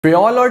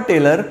Fayol और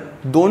Taylor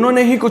दोनों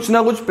ने ही कुछ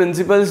ना कुछ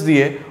प्रिंसिपल्स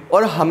दिए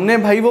और हमने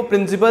भाई वो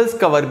प्रिंसिपल्स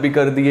कवर भी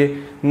कर दिए।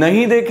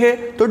 नहीं देखे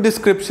तो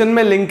डिस्क्रिप्शन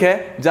में लिंक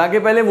है, जाके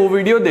पहले वो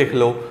वीडियो देख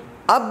लो।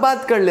 अब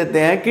बात कर लेते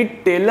हैं कि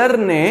टेलर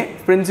ने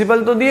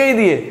प्रिंसिपल तो दिए ही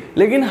दिए,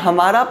 लेकिन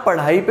हमारा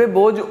पढ़ाई पे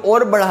बोझ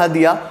और बढ़ा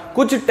दिया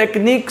कुछ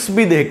टेक्निक्स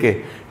भी देके।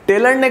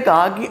 टेलर ने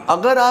कहा कि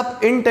अगर आप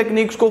इन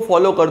टेक्निक्स को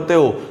फॉलो करते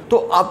हो तो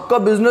आपका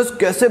बिजनेस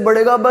कैसे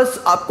बढ़ेगा,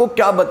 बस आपको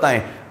क्या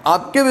बताएं।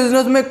 आपके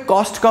बिजनेस में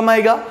कॉस्ट कम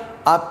आएगा,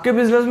 आपके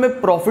बिजनेस में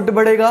प्रॉफिट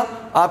बढ़ेगा,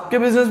 आपके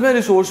बिजनेस में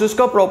रिसोर्सेज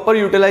का प्रॉपर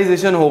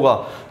यूटिलाइजेशन होगा।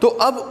 तो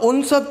अब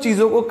उन सब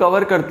चीजों को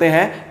कवर करते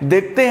हैं,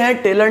 देखते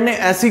हैं टेलर ने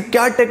ऐसी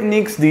क्या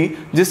टेक्निक्स दी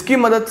जिसकी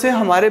मदद से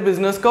हमारे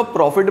बिजनेस का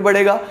प्रॉफिट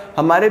बढ़ेगा,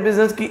 हमारे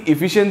बिजनेस की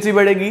इफिशिएंसी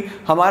बढ़ेगी,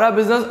 हमारा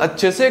बिजनेस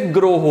अच्छे से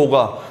ग्रो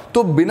होगा।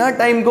 तो बिना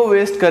टाइम को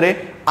वेस्ट करे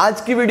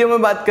आज की वीडियो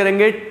में बात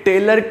करेंगे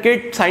टेलर के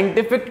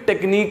साइंटिफिक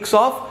टेक्निक्स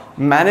ऑफ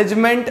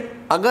मैनेजमेंट।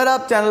 अगर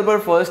आप चैनल पर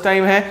फर्स्ट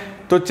टाइम है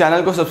तो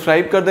चैनल को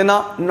सब्सक्राइब कर देना,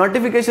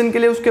 नोटिफिकेशन के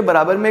लिए उसके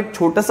बराबर में एक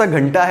छोटा सा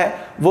घंटा है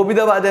वो भी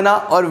दबा देना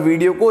और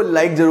वीडियो को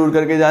लाइक जरूर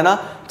करके जाना।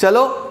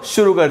 चलो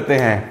शुरू करते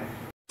हैं।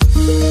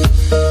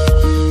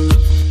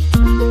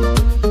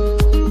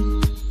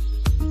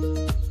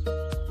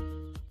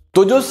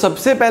 तो जो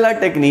सबसे पहला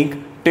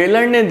टेक्निक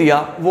टेलर ने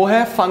दिया वो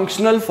है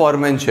फंक्शनल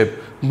फॉरमैनशिप।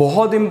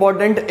 बहुत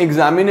इंपॉर्टेंट,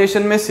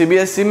 एग्जामिनेशन में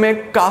सीबीएसई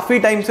में काफी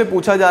टाइम से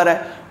पूछा जा रहा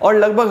है और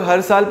लगभग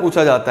हर साल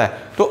पूछा जाता है।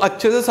 तो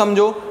अच्छे से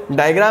समझो,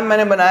 डायग्राम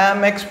मैंने बनाया,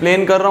 मैं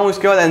एक्सप्लेन कर रहा हूं,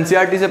 इसके बाद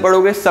एनसीईआरटी से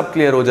पढ़ोगे सब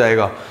क्लियर हो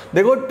जाएगा।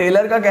 देखो,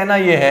 टेलर का कहना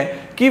यह है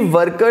कि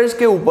वर्कर्स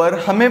के ऊपर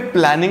हमें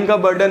प्लानिंग का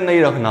बर्डन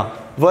नहीं रखना,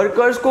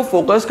 वर्कर्स को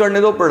फोकस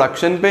करने दो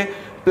प्रोडक्शन पे।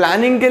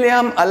 प्लानिंग के लिए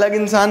हम अलग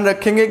इंसान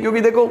रखेंगे,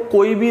 क्योंकि देखो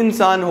कोई भी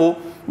इंसान हो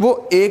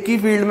वो एक ही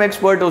फील्ड में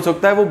एक्सपर्ट हो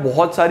सकता है, वो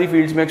बहुत सारी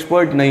फील्ड्स में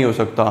एक्सपर्ट नहीं हो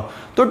सकता।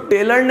 तो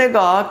टेलर ने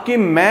कहा कि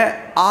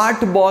मैं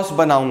 8 बॉस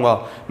बनाऊंगा,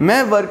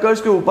 मैं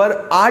वर्कर्स के ऊपर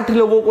 8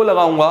 लोगों को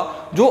लगाऊंगा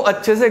जो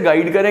अच्छे से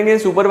गाइड करेंगे,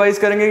 सुपरवाइज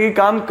करेंगे कि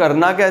काम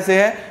करना कैसे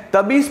है।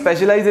 तभी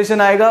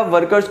स्पेशलाइजेशन आएगा,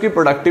 वर्कर्स की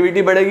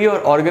प्रोडक्टिविटी बढ़ेगी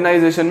और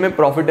ऑर्गेनाइजेशन में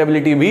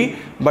प्रॉफिटेबिलिटी भी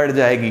बढ़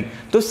जाएगी।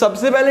 तो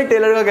सबसे पहले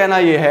टेलर का कहना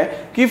यह है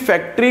कि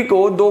फैक्ट्री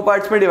को 2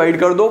 पार्ट्स में डिवाइड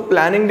कर दो,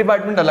 प्लानिंग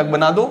डिपार्टमेंट अलग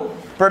बना दो,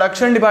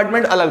 प्रोडक्शन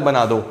डिपार्टमेंट अलग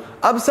बना दो।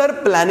 अब सर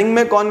प्लानिंग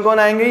में कौन कौन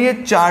आएंगे? ये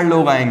 4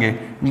 लोग आएंगे,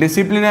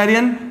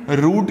 डिसिप्लिनरियन,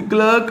 root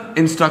clerk,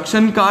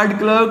 instruction card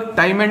clerk,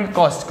 time and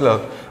cost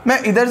clerk. मैं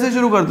इधर से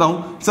शुरू करता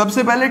हूं।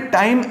 सबसे पहले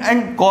टाइम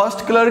एंड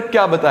कॉस्ट क्लर्क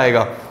क्या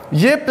बताएगा?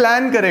 ये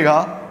प्लान करेगा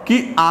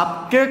कि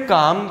आपके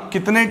काम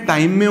कितने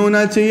टाइम में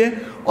होना चाहिए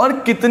और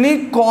कितनी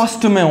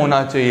कॉस्ट में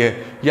होना चाहिए।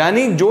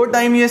 यानी जो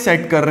टाइम ये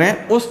सेट कर रहे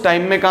हैं उस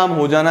टाइम में काम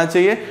हो जाना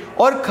चाहिए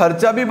और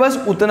खर्चा भी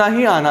बस उतना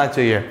ही आना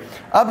चाहिए।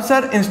 अब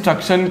सर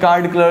इंस्ट्रक्शन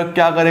कार्ड क्लर्क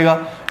क्या करेगा?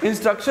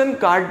 इंस्ट्रक्शन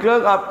कार्ड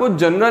क्लर्क आपको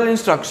जनरल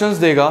इंस्ट्रक्शंस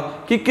देगा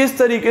कि किस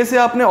तरीके से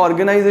आपने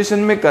ऑर्गेनाइजेशन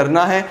में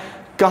करना है,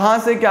 कहाँ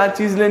से क्या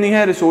चीज़ लेनी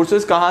है,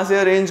 रिसोर्सेज कहाँ से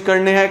अरेंज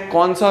करने हैं,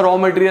 कौन सा रॉ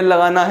मटेरियल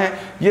लगाना है,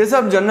 ये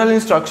सब जनरल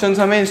इंस्ट्रक्शंस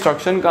हमें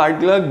इंस्ट्रक्शन कार्ड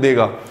क्लर्क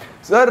देगा।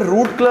 सर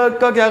रूट क्लर्क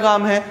का क्या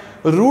काम है?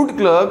 रूट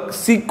क्लर्क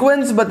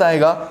सीक्वेंस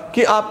बताएगा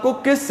कि आपको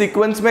किस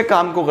सीक्वेंस में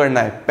काम को करना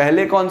है,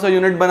 पहले कौन सा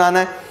यूनिट बनाना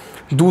है,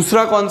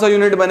 दूसरा कौन सा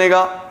यूनिट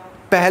बनेगा,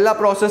 पहला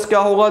प्रोसेस क्या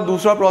होगा,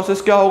 दूसरा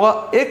प्रोसेस क्या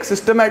होगा। एक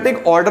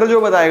सिस्टमैटिक ऑर्डर जो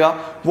बताएगा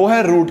वो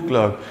है रूट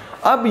क्लर्क।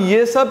 अब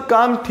ये सब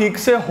काम ठीक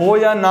से हो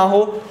या ना हो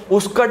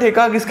उसका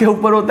ठेका किसके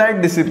ऊपर होता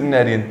है?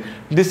 डिसिप्लिनरियन।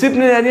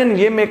 डिसिप्लिनरियन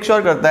ये मेक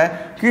श्योर करता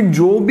है कि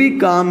जो भी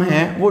काम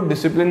है वो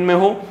डिसिप्लिन में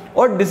हो,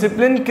 और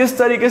डिसिप्लिन किस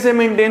तरीके से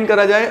मेंटेन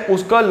करा जाए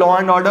उसका लॉ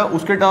एंड ऑर्डर,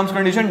 उसके टर्म्स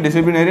कंडीशन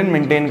डिसिप्लिनरियन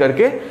मेंटेन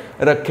करके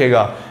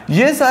रखेगा।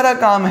 ये सारा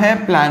काम है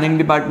प्लानिंग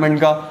डिपार्टमेंट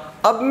का।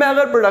 अब मैं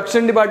अगर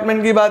प्रोडक्शन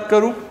डिपार्टमेंट की बात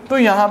करूं तो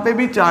यहां पे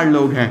भी 4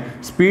 लोग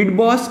हैं, speed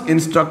boss,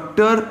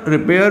 instructor,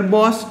 repair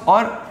boss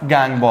और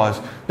गैंग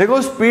बॉस। देखो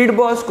स्पीड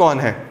बॉस कौन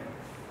है?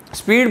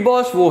 स्पीड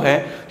बॉस वो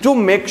है जो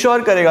मेक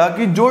श्योर करेगा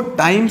कि जो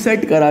टाइम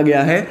सेट करा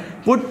गया है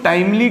वो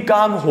टाइमली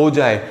काम हो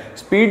जाए।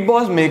 स्पीड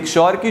बॉस मेक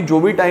श्योर कि जो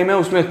भी टाइम है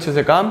उसमें अच्छे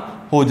से काम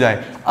हो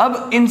जाए।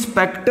 अब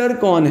इंस्पेक्टर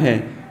कौन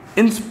है?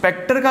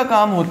 इंस्पेक्टर का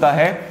काम होता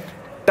है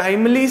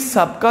टाइमली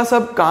सबका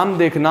सब काम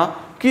देखना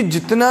कि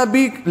जितना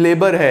भी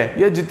लेबर है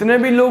या जितने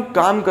भी लोग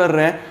काम कर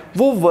रहे हैं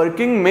वो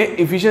वर्किंग में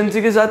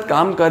इफिशिएंसी के साथ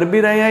काम कर भी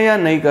रहे हैं या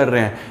नहीं कर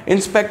रहे हैं।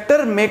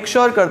 इंस्पेक्टर मेक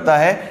श्योर करता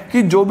है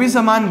कि जो भी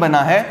सामान बना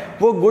है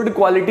वो गुड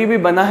क्वालिटी भी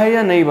बना है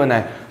या नहीं बना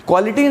है।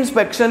 क्वालिटी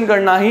इंस्पेक्शन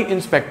करना ही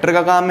इंस्पेक्टर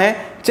का काम है।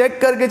 चेक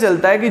करके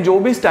चलता है कि जो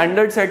भी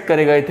स्टैंडर्ड सेट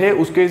करे गए थे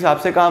उसके हिसाब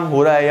से काम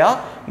हो रहा है या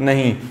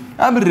नहीं।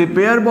 अब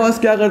रिपेयर बॉस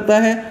क्या करता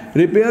है?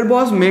 रिपेयर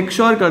बॉस मेक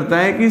श्योर करता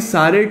है कि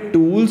सारे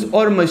टूल्स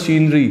और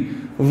मशीनरी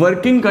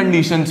वर्किंग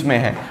कंडीशंस में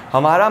है।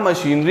 हमारा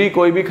मशीनरी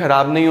कोई भी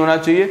खराब नहीं होना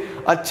चाहिए,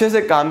 अच्छे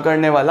से काम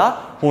करने वाला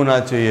होना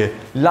चाहिए।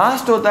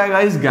 लास्ट होता है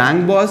guys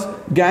gang boss.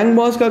 Gang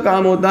boss का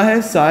काम होता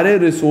है सारे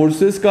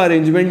रिसोर्सेज का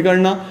अरेंजमेंट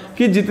करना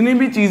कि जितनी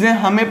भी चीजें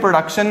हमें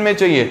प्रोडक्शन में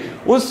चाहिए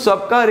उस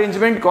सब का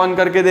अरेंजमेंट कौन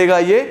करके देगा?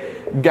 ये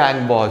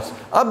गैंग बॉस।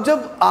 अब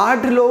जब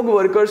 8 लोग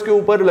वर्कर्स के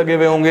ऊपर लगे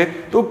हुए होंगे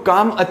तो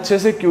काम अच्छे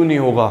से क्यों नहीं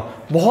होगा?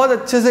 बहुत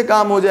अच्छे से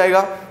काम हो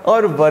जाएगा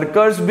और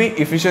वर्कर्स भी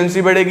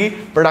इफिशिएंसी बढ़ेगी,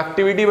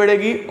 प्रोडक्टिविटी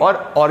बढ़ेगी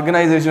और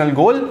ऑर्गेनाइजेशनल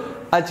गोल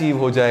अचीव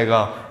हो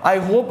जाएगा। आई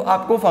होप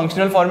आपको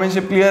फंक्शनल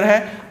फॉर्मेनशिप क्लियर है।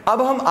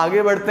 अब हम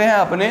आगे बढ़ते हैं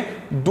अपने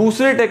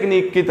दूसरे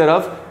टेक्निक की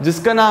तरफ,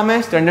 जिसका नाम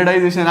है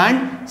स्टैंडर्डाइजेशन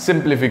एंड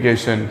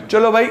सिंप्लीफिकेशन।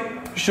 चलो भाई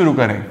शुरू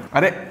करें।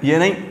 अरे ये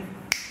नहीं,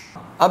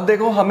 अब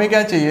देखो हमें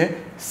क्या चाहिए,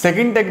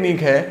 सेकंड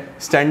टेक्निक है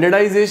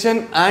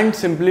standardisation and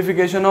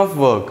simplification of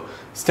work.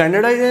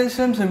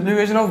 Standardisation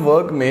simplification of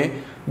work में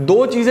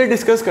दो चीज़ें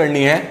डिस्कस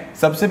करनी है।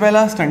 सबसे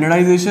पहला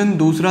स्टैंडर्डाइजेशन,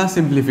 दूसरा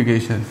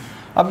सिंप्लीफिकेशन।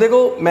 अब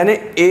देखो मैंने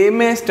ए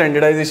में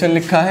स्टैंडर्डाइजेशन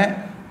लिखा है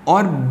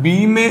और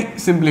बी में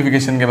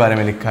सिंप्लीफिकेशन के बारे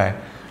में लिखा है।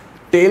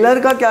 टेलर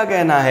का क्या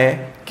कहना है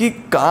कि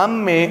काम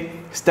में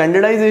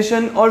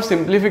स्टैंडर्डाइजेशन और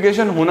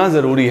सिंप्लीफिकेशन होना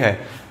ज़रूरी है।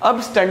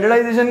 अब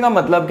स्टैंडर्डाइजेशन का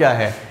मतलब क्या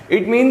है?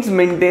 It means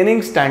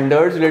maintaining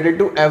standards related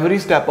to every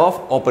step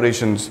of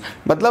operations.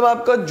 मतलब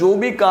आपका जो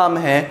भी काम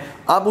है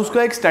आप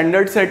उसका एक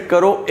स्टैंडर्ड सेट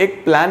करो,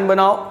 एक प्लान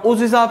बनाओ,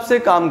 उस हिसाब से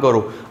काम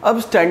करो। अब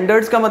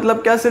स्टैंडर्ड्स का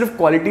मतलब क्या सिर्फ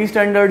क्वालिटी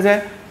स्टैंडर्ड्स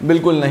है?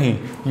 बिल्कुल नहीं।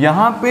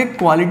 यहाँ पे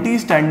क्वालिटी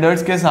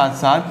स्टैंडर्ड्स के साथ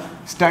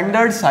साथ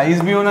स्टैंडर्ड साइज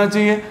भी होना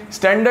चाहिए,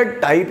 स्टैंडर्ड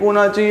टाइप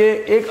होना चाहिए,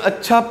 एक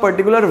अच्छा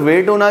पर्टिकुलर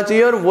वेट होना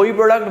चाहिए और वही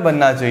प्रोडक्ट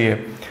बनना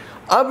चाहिए।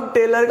 अब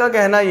टेलर का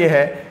कहना यह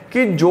है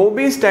कि जो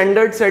भी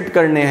स्टैंडर्ड सेट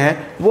करने हैं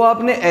वो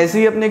आपने ऐसे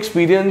ही अपने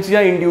एक्सपीरियंस या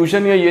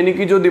इंट्यूशन या ये नहीं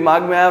कि जो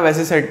दिमाग में आया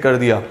वैसे सेट कर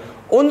दिया।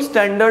 उन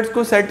स्टैंडर्ड्स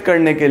को सेट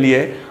करने के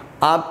लिए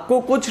आपको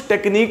कुछ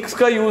टेक्निक्स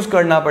का यूज़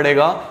करना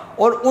पड़ेगा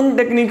और उन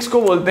टेक्निक्स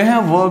को बोलते हैं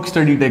वर्क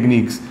स्टडी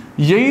टेक्निक्स।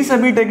 यही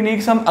सभी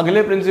टेक्निक्स हम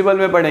अगले प्रिंसिपल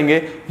में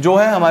पढ़ेंगे जो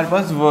है हमारे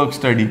पास वर्क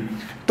स्टडी।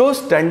 तो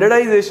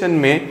स्टैंडर्डाइजेशन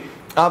में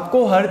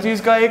आपको हर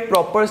चीज़ का एक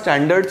प्रॉपर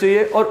स्टैंडर्ड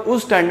चाहिए और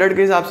उस स्टैंडर्ड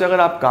के हिसाब से अगर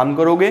आप काम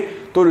करोगे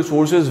तो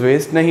रिसोर्सेज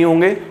वेस्ट नहीं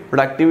होंगे,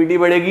 प्रोडक्टिविटी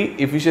बढ़ेगी,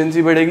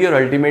 इफिशिएंसी बढ़ेगी और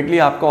अल्टीमेटली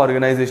आपका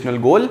ऑर्गेनाइजेशनल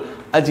गोल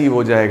अचीव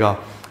हो जाएगा।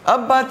 अब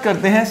बात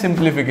करते हैं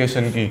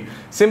सिंप्लीफिकेशन की।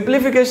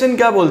 सिंप्लीफिकेशन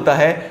क्या बोलता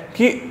है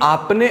कि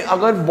आपने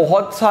अगर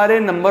बहुत सारे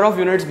नंबर ऑफ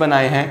यूनिट्स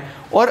बनाए हैं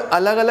और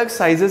अलग अलग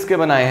साइजेस के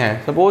बनाए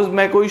हैं, सपोज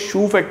मैं कोई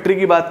शू फैक्ट्री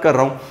की बात कर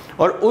रहा हूँ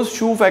और उस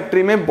शू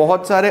फैक्ट्री में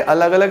बहुत सारे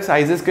अलग अलग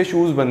साइजेस के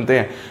शूज़ बनते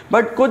हैं,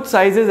 बट कुछ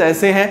साइजेस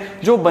ऐसे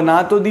हैं जो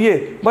बना तो दिए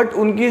बट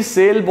उनकी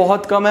सेल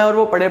बहुत कम है और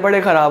वो पड़े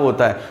पड़े ख़राब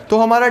होता है, तो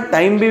हमारा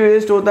टाइम भी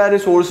वेस्ट होता है,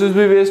 रिसोर्सेज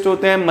भी वेस्ट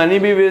होते हैं, मनी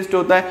भी वेस्ट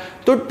होता है।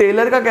 तो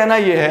टेलर का कहना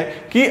यह है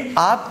कि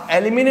आप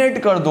एलिमिनेट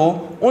कर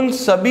दो उन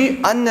सभी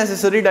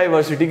अननेसेसरी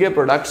डाइवर्सिटी के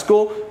प्रोडक्ट्स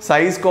को,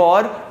 साइज को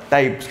और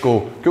टाइप्स को,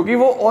 क्योंकि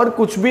वो और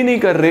कुछ भी नहीं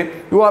कर रहे,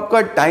 वो आपका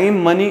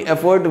टाइम, मनी,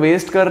 एफर्ट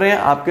वेस्ट कर रहे हैं,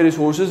 आपके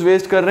रिसोर्सेज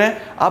वेस्ट कर रहे हैं,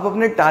 आप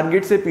अपने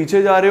टारगेट से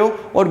पीछे जा रहे हो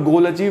और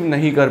गोल अचीव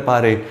नहीं कर पा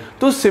रहे।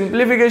 तो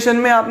सिंप्लीफिकेशन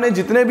में आपने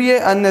जितने भी ये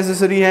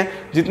अननेसेसरी हैं,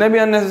 जितने भी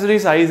अननेसेसरी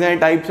साइज हैं,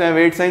 टाइप्स हैं,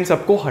 वेट्स हैं, इन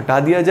सबको हटा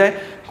दिया जाए।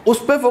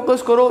 उस पर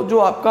फोकस करो जो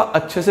आपका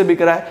अच्छे से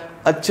बिक रहा है,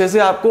 अच्छे से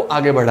आपको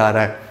आगे बढ़ा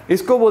रहा है।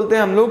 इसको बोलते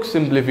हैं हम लोग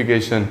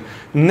सिंप्लीफिकेशन।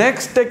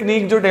 नेक्स्ट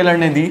टेक्निक जो टेलर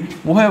ने दी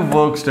वो है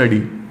वर्क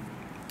स्टडी।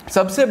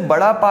 सबसे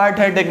बड़ा पार्ट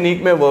है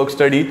टेक्निक में वर्क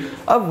स्टडी।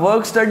 अब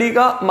वर्क स्टडी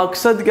का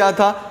मकसद क्या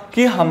था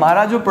कि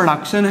हमारा जो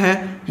प्रोडक्शन है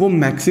वो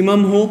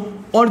मैक्सिमम हो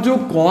और जो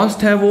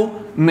कॉस्ट है वो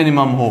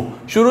मिनिमम हो।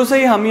 शुरू से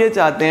ही हम ये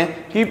चाहते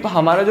हैं कि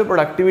हमारा जो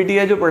प्रोडक्टिविटी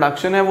है, जो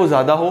प्रोडक्शन है वो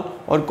ज़्यादा हो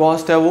और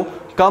कॉस्ट है वो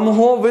कम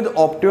हो with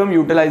optimum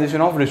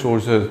utilisation of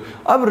resources.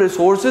 अब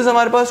रिसोर्सेज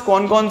हमारे पास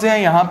कौन कौन से हैं?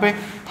 यहाँ पे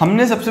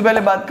हमने सबसे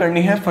पहले बात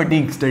करनी है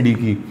फटीग स्टडी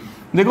की।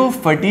 देखो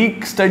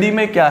फटीग स्टडी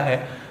में क्या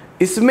है,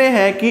 इसमें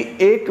है कि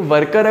एक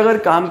वर्कर अगर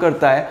काम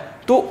करता है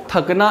तो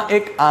थकना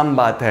एक आम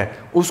बात है,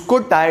 उसको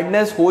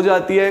टायर्डनेस हो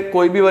जाती है।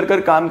 कोई भी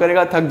वर्कर काम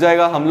करेगा थक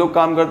जाएगा, हम लोग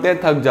काम करते हैं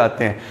थक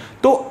जाते हैं।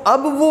 तो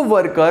अब वो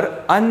वर्कर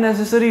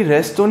अननेसेसरी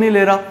रेस्ट तो नहीं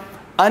ले रहा,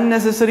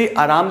 अननेसेसरी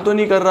आराम तो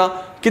नहीं कर रहा,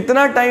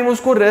 कितना टाइम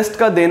उसको रेस्ट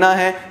का देना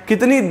है,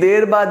 कितनी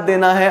देर बाद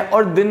देना है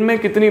और दिन में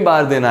कितनी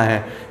बार देना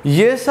है,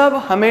 ये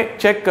सब हमें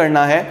चेक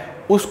करना है।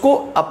 उसको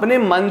अपने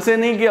मन से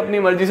नहीं कि अपनी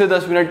मर्जी से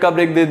 10 मिनट का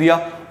ब्रेक दे दिया,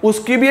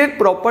 उसकी भी एक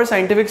प्रॉपर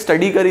साइंटिफिक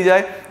स्टडी करी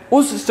जाए।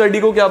 उस स्टडी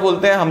को क्या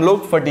बोलते हैं हम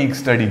लोग? Fatigue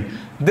study.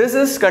 This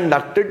is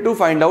conducted to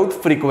find out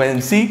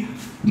frequency,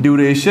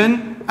 duration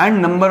and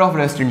number of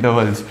rest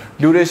intervals.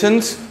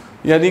 Durations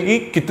यानी कि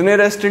कितने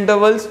रेस्ट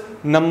इंटरवल्स,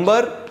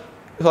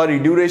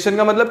 ड्यूरेशन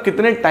का मतलब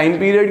कितने टाइम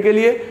पीरियड के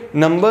लिए,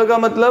 नंबर का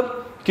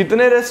मतलब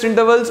कितने रेस्ट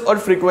इंटरवल्स और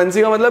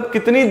फ्रीक्वेंसी का मतलब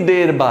कितनी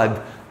देर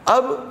बाद।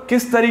 अब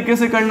किस तरीके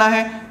से करना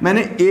है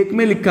मैंने एक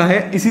में लिखा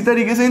है, इसी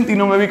तरीके से इन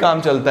तीनों में भी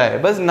काम चलता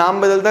है, बस नाम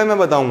बदलता है, मैं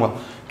बताऊंगा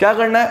क्या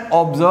करना है।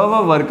 ऑब्जर्व अ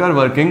वर्कर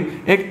वर्किंग,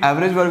 एक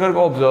एवरेज वर्कर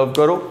को ऑब्जर्व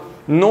करो।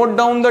 Note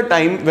down the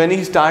time when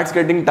he starts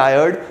getting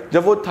tired,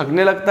 जब वो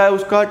थकने लगता है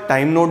उसका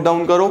टाइम नोट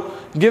डाउन करो।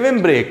 गिव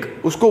हिम ब्रेक,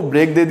 उसको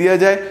ब्रेक दे दिया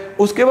जाए।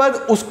 उसके बाद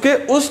उसके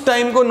उस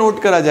टाइम को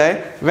नोट करा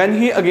जाए when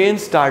he again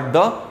start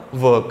the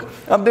work.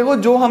 अब देखो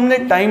जो हमने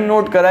टाइम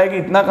नोट करा है कि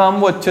इतना काम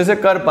वो अच्छे से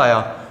कर पाया,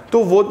 तो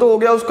वो तो हो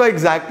गया उसका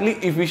एग्जैक्टली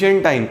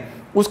इफिशिएंट टाइम।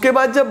 उसके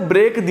बाद जब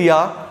ब्रेक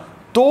दिया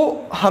तो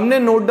हमने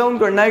नोट डाउन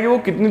करना है कि वो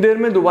कितनी देर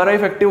में दोबारा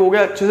इफेक्टिव हो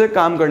गया, अच्छे से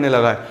काम करने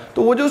लगा है।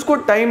 तो वो जो उसको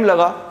टाइम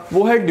लगा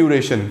वो है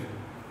ड्यूरेशन,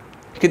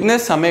 कितने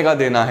समय का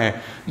देना है।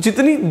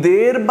 जितनी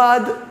देर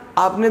बाद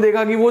आपने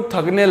देखा कि वो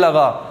थकने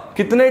लगा,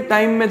 कितने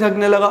टाइम में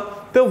थकने लगा,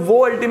 तो वो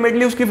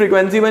अल्टीमेटली उसकी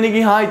फ्रीक्वेंसी बनी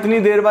कि हाँ इतनी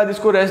देर बाद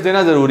इसको रेस्ट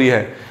देना ज़रूरी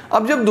है।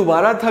 अब जब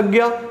दोबारा थक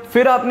गया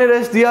फिर आपने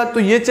रेस्ट दिया, तो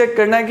ये चेक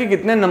करना है कि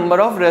कितने नंबर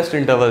ऑफ रेस्ट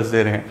इंटरवल्स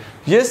दे रहे हैं।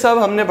 ये सब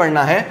हमने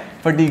पढ़ना है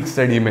फटीग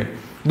स्टडी में।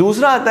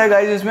 दूसरा आता है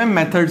गाइस इसमें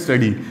मेथड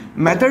स्टडी।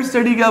 मेथड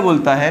स्टडी क्या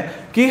बोलता है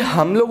कि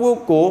हम लोगों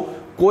को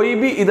कोई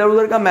भी इधर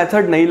उधर का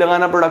मेथड नहीं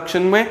लगाना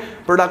प्रोडक्शन में।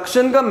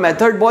 प्रोडक्शन का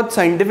मेथड बहुत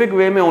साइंटिफिक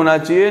वे में होना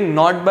चाहिए,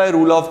 not by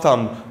rule of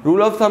thumb.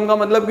 Rule of thumb का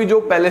मतलब कि जो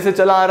पहले से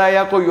चला आ रहा है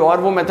या कोई और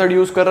वो मेथड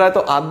यूज कर रहा है तो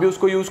आप भी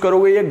उसको यूज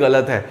करोगे, ये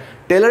गलत है।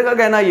 टेलर का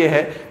कहना यह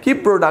है कि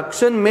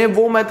प्रोडक्शन में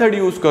वो मेथड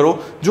यूज करो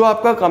जो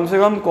आपका कम से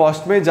कम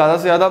कॉस्ट में ज्यादा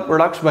से ज्यादा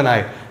प्रोडक्ट्स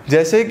बनाए,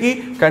 जैसे कि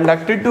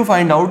conducted to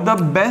find out the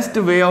best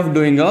way of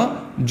doing a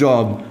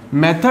job.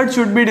 Method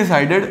should be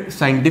decided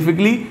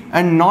scientifically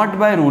and not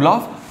by rule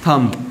of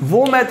thumb.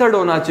 वो मेथड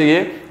होना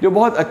चाहिए जो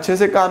बहुत अच्छे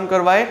से काम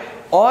करवाए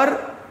और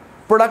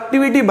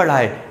प्रोडक्टिविटी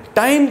बढ़ाए,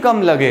 टाइम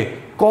कम लगे,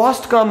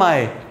 कॉस्ट कम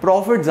आए,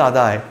 प्रॉफिट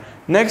ज्यादा आए।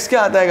 नेक्स्ट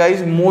क्या आता है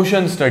गाइस,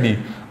 मोशन स्टडी।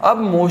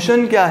 अब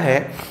मोशन क्या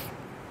है,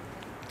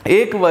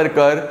 एक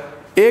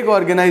वर्कर एक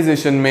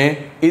ऑर्गेनाइजेशन में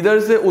इधर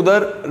से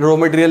उधर रॉ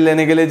मटेरियल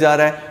लेने के लिए जा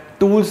रहा है,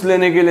 टूल्स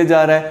लेने के लिए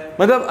जा रहा है,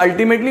 मतलब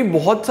अल्टीमेटली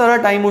बहुत सारा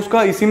टाइम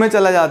उसका इसी में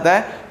चला जाता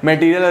है,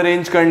 मटेरियल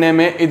अरेंज करने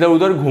में, इधर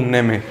उधर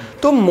घूमने में।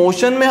 तो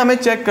मोशन में हमें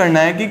चेक करना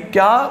है कि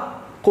क्या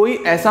कोई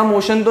ऐसा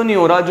मोशन तो नहीं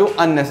हो रहा जो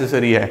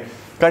अननेसेसरी है।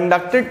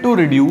 Conducted to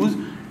reduce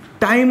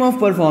time of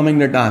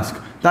performing the task,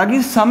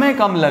 ताकि समय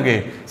कम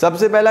लगे।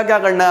 सबसे पहला क्या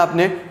करना है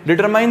आपने,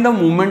 determine the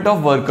movement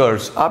of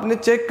workers. आपने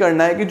चेक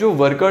करना है कि जो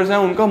वर्कर्स हैं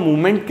उनका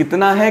मूवमेंट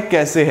कितना है,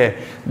 कैसे है।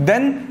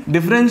 देन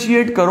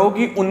डिफरेंशिएट करो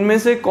कि उनमें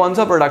से कौन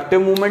सा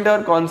प्रोडक्टिव मूवमेंट है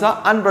और कौन सा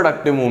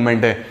अनप्रोडक्टिव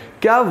मूवमेंट है।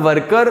 क्या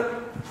वर्कर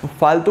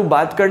फालतू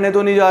बात करने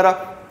तो नहीं जा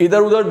रहा, इधर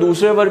उधर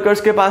दूसरे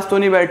वर्कर्स के पास तो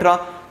नहीं बैठ रहा,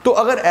 तो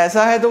अगर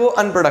ऐसा है तो वो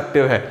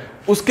अनप्रोडक्टिव है।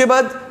 उसके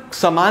बाद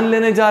सामान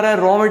लेने जा रहा है,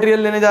 रॉ मटेरियल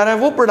लेने जा रहा है,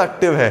 वो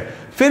प्रोडक्टिव है।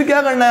 फिर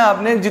क्या करना है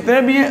आपने,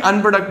 जितने भी ये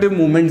अनप्रोडक्टिव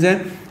मूवमेंट्स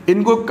हैं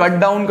इनको कट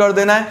डाउन कर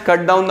देना है, cut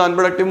down the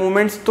unproductive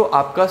movements. तो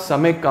आपका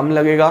समय कम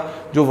लगेगा,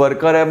 जो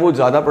वर्कर है वो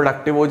ज़्यादा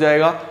प्रोडक्टिव हो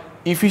जाएगा,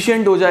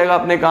 इफिशिएंट हो जाएगा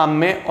अपने काम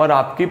में, और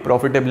आपकी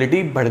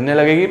प्रॉफिटेबिलिटी बढ़ने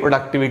लगेगी,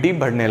 प्रोडक्टिविटी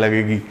बढ़ने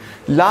लगेगी।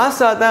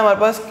 लास्ट आता है हमारे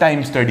पास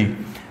टाइम स्टडी।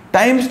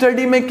 टाइम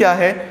स्टडी में क्या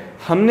है,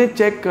 हमने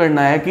चेक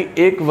करना है कि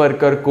एक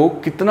वर्कर को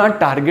कितना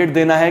टारगेट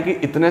देना है कि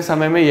इतने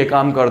समय में ये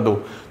काम कर दो।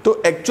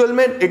 तो एक्चुअल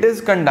में it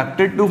is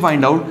conducted to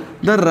find out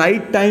the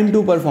right time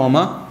to perform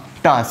a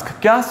task.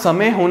 क्या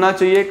समय होना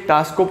चाहिए एक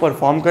टास्क को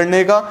परफॉर्म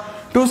करने का।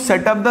 To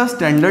set up the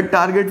standard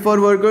target for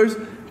workers,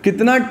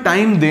 कितना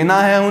टाइम देना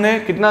है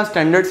उन्हें, कितना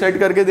स्टैंडर्ड सेट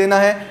करके देना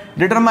है।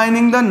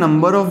 Determining the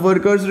number of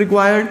workers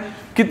required,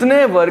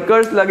 कितने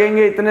वर्कर्स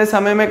लगेंगे इतने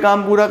समय में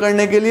काम पूरा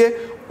करने के लिए,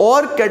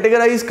 और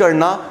कैटेगराइज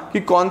करना कि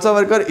कौन सा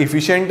वर्कर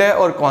इफिशिएंट है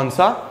और कौन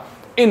सा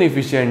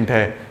इनएफिशिएंट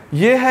है।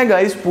 ये है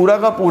गाइस पूरा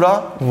का पूरा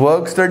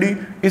वर्क स्टडी।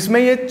 इसमें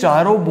ये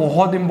चारों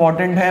बहुत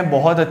इंपॉर्टेंट हैं,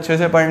 बहुत अच्छे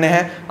से पढ़ने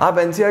हैं। आप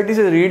एनसीईआरटी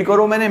से रीड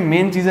करो, मैंने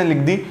मेन चीज़ें लिख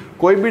दी।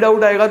 कोई भी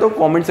डाउट आएगा तो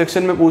कमेंट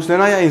सेक्शन में पूछ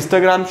लेना, या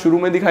इंस्टाग्राम शुरू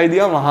में दिखाई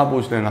दिया वहाँ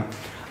पूछ लेना।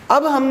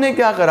 अब हमने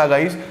क्या करा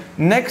गाइस,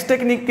 नेक्स्ट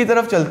टेक्निक की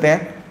तरफ चलते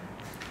हैं।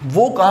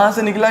 वो कहाँ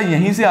से निकला,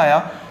 यहीं से आया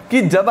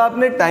कि जब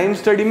आपने टाइम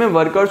स्टडी में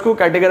वर्कर्स को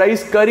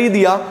कैटेगराइज कर ही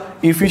दिया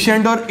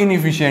इफिशिएंट और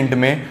इनएफिशिएंट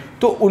में,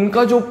 तो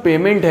उनका जो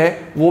पेमेंट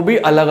है वो भी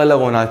अलग अलग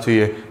होना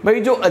चाहिए।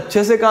 भाई जो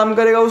अच्छे से काम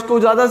करेगा उसको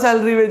ज़्यादा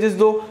सैलरी वेजेस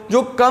दो,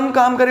 जो कम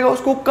काम करेगा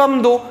उसको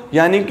कम दो।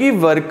 यानी कि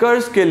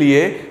वर्कर्स के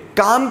लिए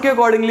काम के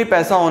अकॉर्डिंगली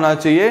पैसा होना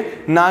चाहिए,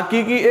 ना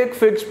कि एक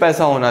फिक्स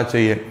पैसा होना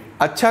चाहिए।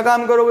 अच्छा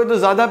काम करोगे तो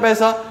ज़्यादा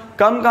पैसा,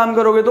 कम काम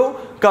करोगे तो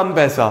कम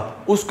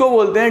पैसा। उसको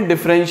बोलते हैं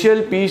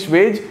डिफरेंशियल पीस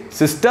वेज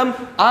सिस्टम।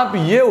 आप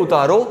ये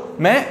उतारो,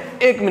 मैं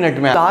 1 मिनट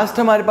में। लास्ट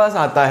हमारे पास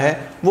आता है,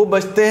 वो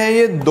बचते हैं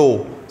ये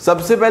दो।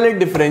 सबसे पहले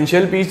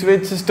डिफरेंशियल पीस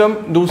वेज सिस्टम,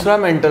 दूसरा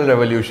मेंटल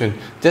रेवोल्यूशन।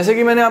 जैसे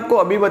कि मैंने आपको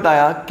अभी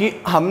बताया कि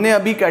हमने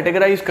अभी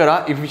कैटेगराइज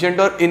करा इफिशिएंट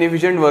और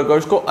इनएफिशिएंट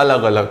वर्कर्स को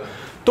अलग अलग।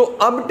 तो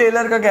अब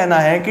टेलर का कहना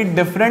है कि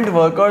different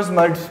workers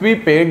must be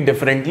paid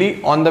differently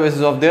on the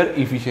basis of their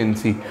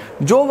efficiency.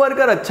 जो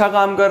वर्कर अच्छा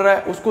काम कर रहा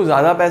है उसको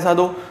ज़्यादा पैसा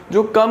दो,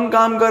 जो कम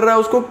काम कर रहा है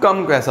उसको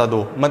कम पैसा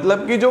दो।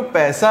 मतलब कि जो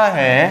पैसा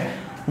है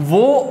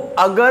वो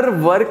अगर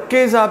वर्क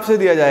के हिसाब से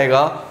दिया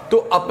जाएगा तो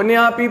अपने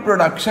आप ही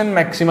प्रोडक्शन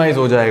मैक्सिमाइज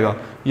हो जाएगा।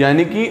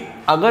 यानी कि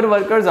अगर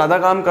वर्कर ज़्यादा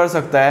काम कर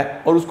सकता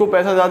है और उसको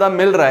पैसा ज़्यादा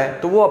मिल रहा है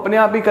तो वो अपने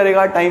आप ही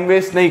करेगा, टाइम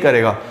वेस्ट नहीं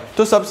करेगा।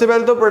 तो सबसे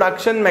पहले तो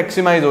प्रोडक्शन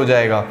मैक्सिमाइज हो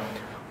जाएगा।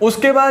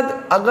 उसके बाद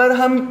अगर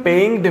हम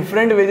paying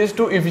different wages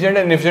to efficient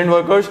and inefficient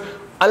workers,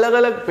 अलग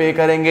अलग पे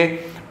करेंगे।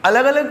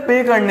 अलग अलग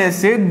पे करने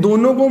से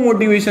दोनों को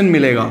मोटिवेशन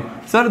मिलेगा।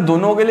 सर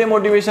दोनों के लिए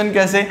मोटिवेशन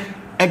कैसे?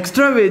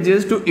 Extra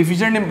wages to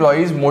efficient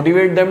employees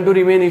motivate them to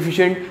remain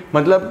efficient.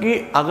 मतलब कि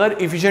अगर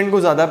इफिशिएंट को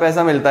ज़्यादा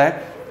पैसा मिलता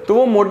है तो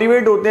वो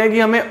मोटिवेट होते हैं कि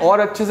हमें और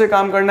अच्छे से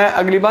काम करना है,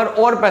 अगली बार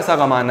और पैसा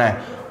कमाना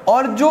है।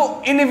 और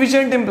जो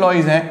इनएफिशिएंट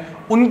एम्प्लॉइज हैं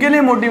उनके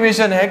लिए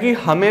मोटिवेशन है कि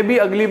हमें भी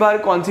अगली बार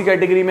कौन सी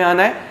कैटेगरी में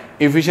आना है,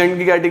 इफिशिएंट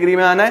की कैटेगरी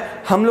में आना है,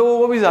 हम लोगों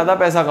को भी ज़्यादा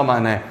पैसा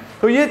कमाना है।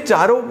 तो ये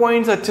चारों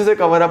पॉइंट्स अच्छे से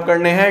कवर अप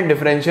करने हैं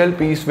डिफरेंशियल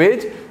पीस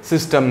वेज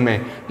सिस्टम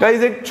में।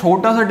 गाइस एक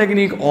छोटा सा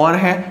टेक्निक और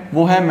है,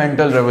 वो है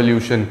मेंटल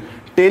रेवोल्यूशन।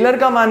 टेलर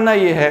का मानना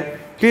ये है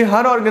कि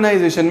हर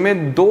ऑर्गेनाइजेशन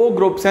में दो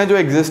ग्रुप्स हैं जो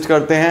एग्जिस्ट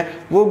करते हैं।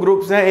 वो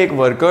ग्रुप्स हैं, एक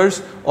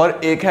वर्कर्स और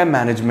एक है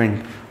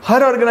मैनेजमेंट।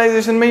 हर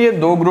ऑर्गेनाइजेशन में ये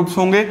दो ग्रुप्स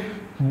होंगे।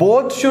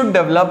 बोथ शुड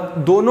डेवलप,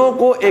 दोनों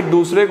को एक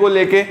दूसरे को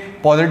लेके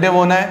पॉजिटिव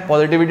होना है,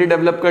 पॉजिटिविटी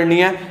डेवलप करनी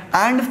है,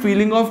 and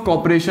feeling of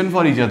corporation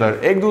for each other,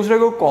 एक दूसरे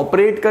को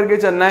कॉपरेट करके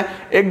चलना है।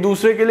 एक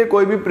दूसरे के लिए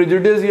कोई भी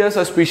प्रेजुडिस या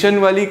सस्पिशन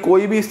वाली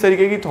कोई भी इस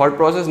तरीके की थॉट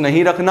प्रोसेस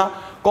नहीं रखना।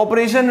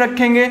 कॉपरेशन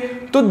रखेंगे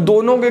तो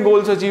दोनों के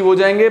गोल्स अचीव हो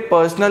जाएंगे,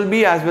 पर्सनल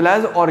भी एज वेल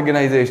एज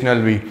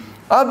ऑर्गेनाइजेशनल भी।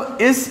 अब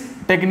इस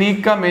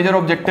टेक्निक का मेजर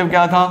ऑब्जेक्टिव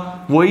क्या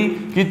था? वही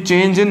कि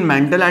change in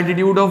mental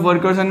attitude of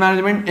workers and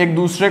management, एक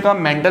दूसरे का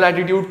मेंटल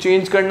एटीट्यूड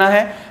चेंज करना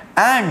है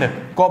एंड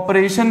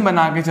कॉपरेशन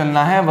बना के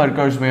चलना है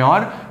वर्कर्स में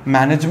और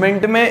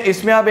मैनेजमेंट में।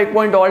 इसमें आप एक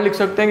पॉइंट और लिख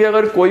सकते हैं कि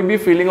अगर कोई भी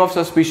फीलिंग ऑफ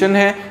सस्पिशन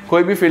है,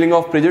 कोई भी फीलिंग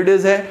ऑफ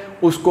प्रेजुडिस है,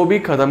 उसको भी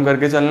खत्म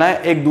करके चलना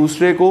है।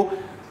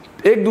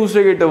 एक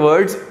दूसरे के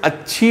टवर्ड्स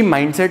अच्छी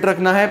माइंडसेट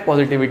रखना है,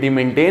 पॉजिटिविटी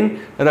मेंटेन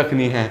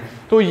रखनी है।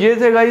 तो ये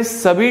थे गाइस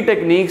सभी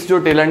टेक्निक्स जो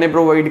टेलर ने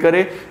प्रोवाइड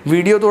करे।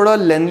 वीडियो थोड़ा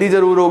लेंथी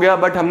जरूर हो गया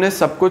बट हमने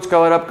सब कुछ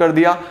कवर अप कर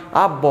दिया।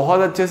 आप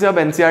बहुत अच्छे से अब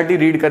एनसीईआरटी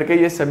रीड करके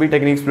ये सभी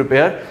टेक्निक्स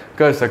प्रिपेयर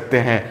कर सकते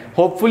हैं।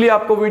 होपफुली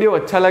आपको वीडियो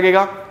अच्छा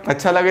लगेगा।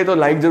 अच्छा लगे तो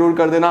लाइक जरूर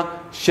कर देना,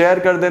 शेयर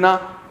कर देना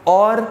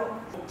और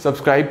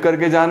सब्सक्राइब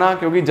करके जाना,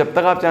 क्योंकि जब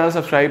तक आप चैनल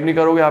सब्सक्राइब नहीं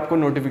करोगे आपको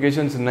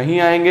नोटिफिकेशंस नहीं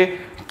आएंगे।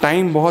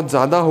 टाइम बहुत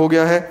ज़्यादा हो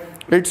गया है,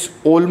 इट्स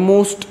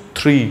ऑलमोस्ट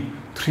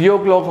 3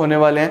 o'clock होने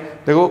वाले हैं।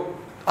 देखो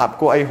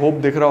आपको आई होप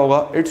दिख रहा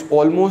होगा, इट्स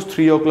ऑलमोस्ट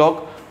 3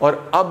 o'clock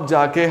और अब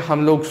जाके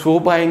हम लोग सो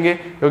पाएंगे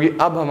क्योंकि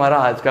अब हमारा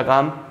आज का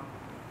काम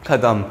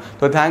खत्म।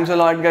 तो thanks a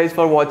lot guys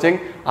for watching.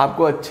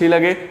 आपको अच्छी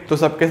लगे तो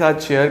सबके साथ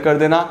शेयर कर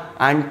देना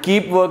and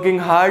keep working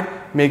hard,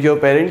 make your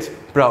parents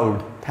proud.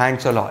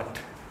 Thanks a lot.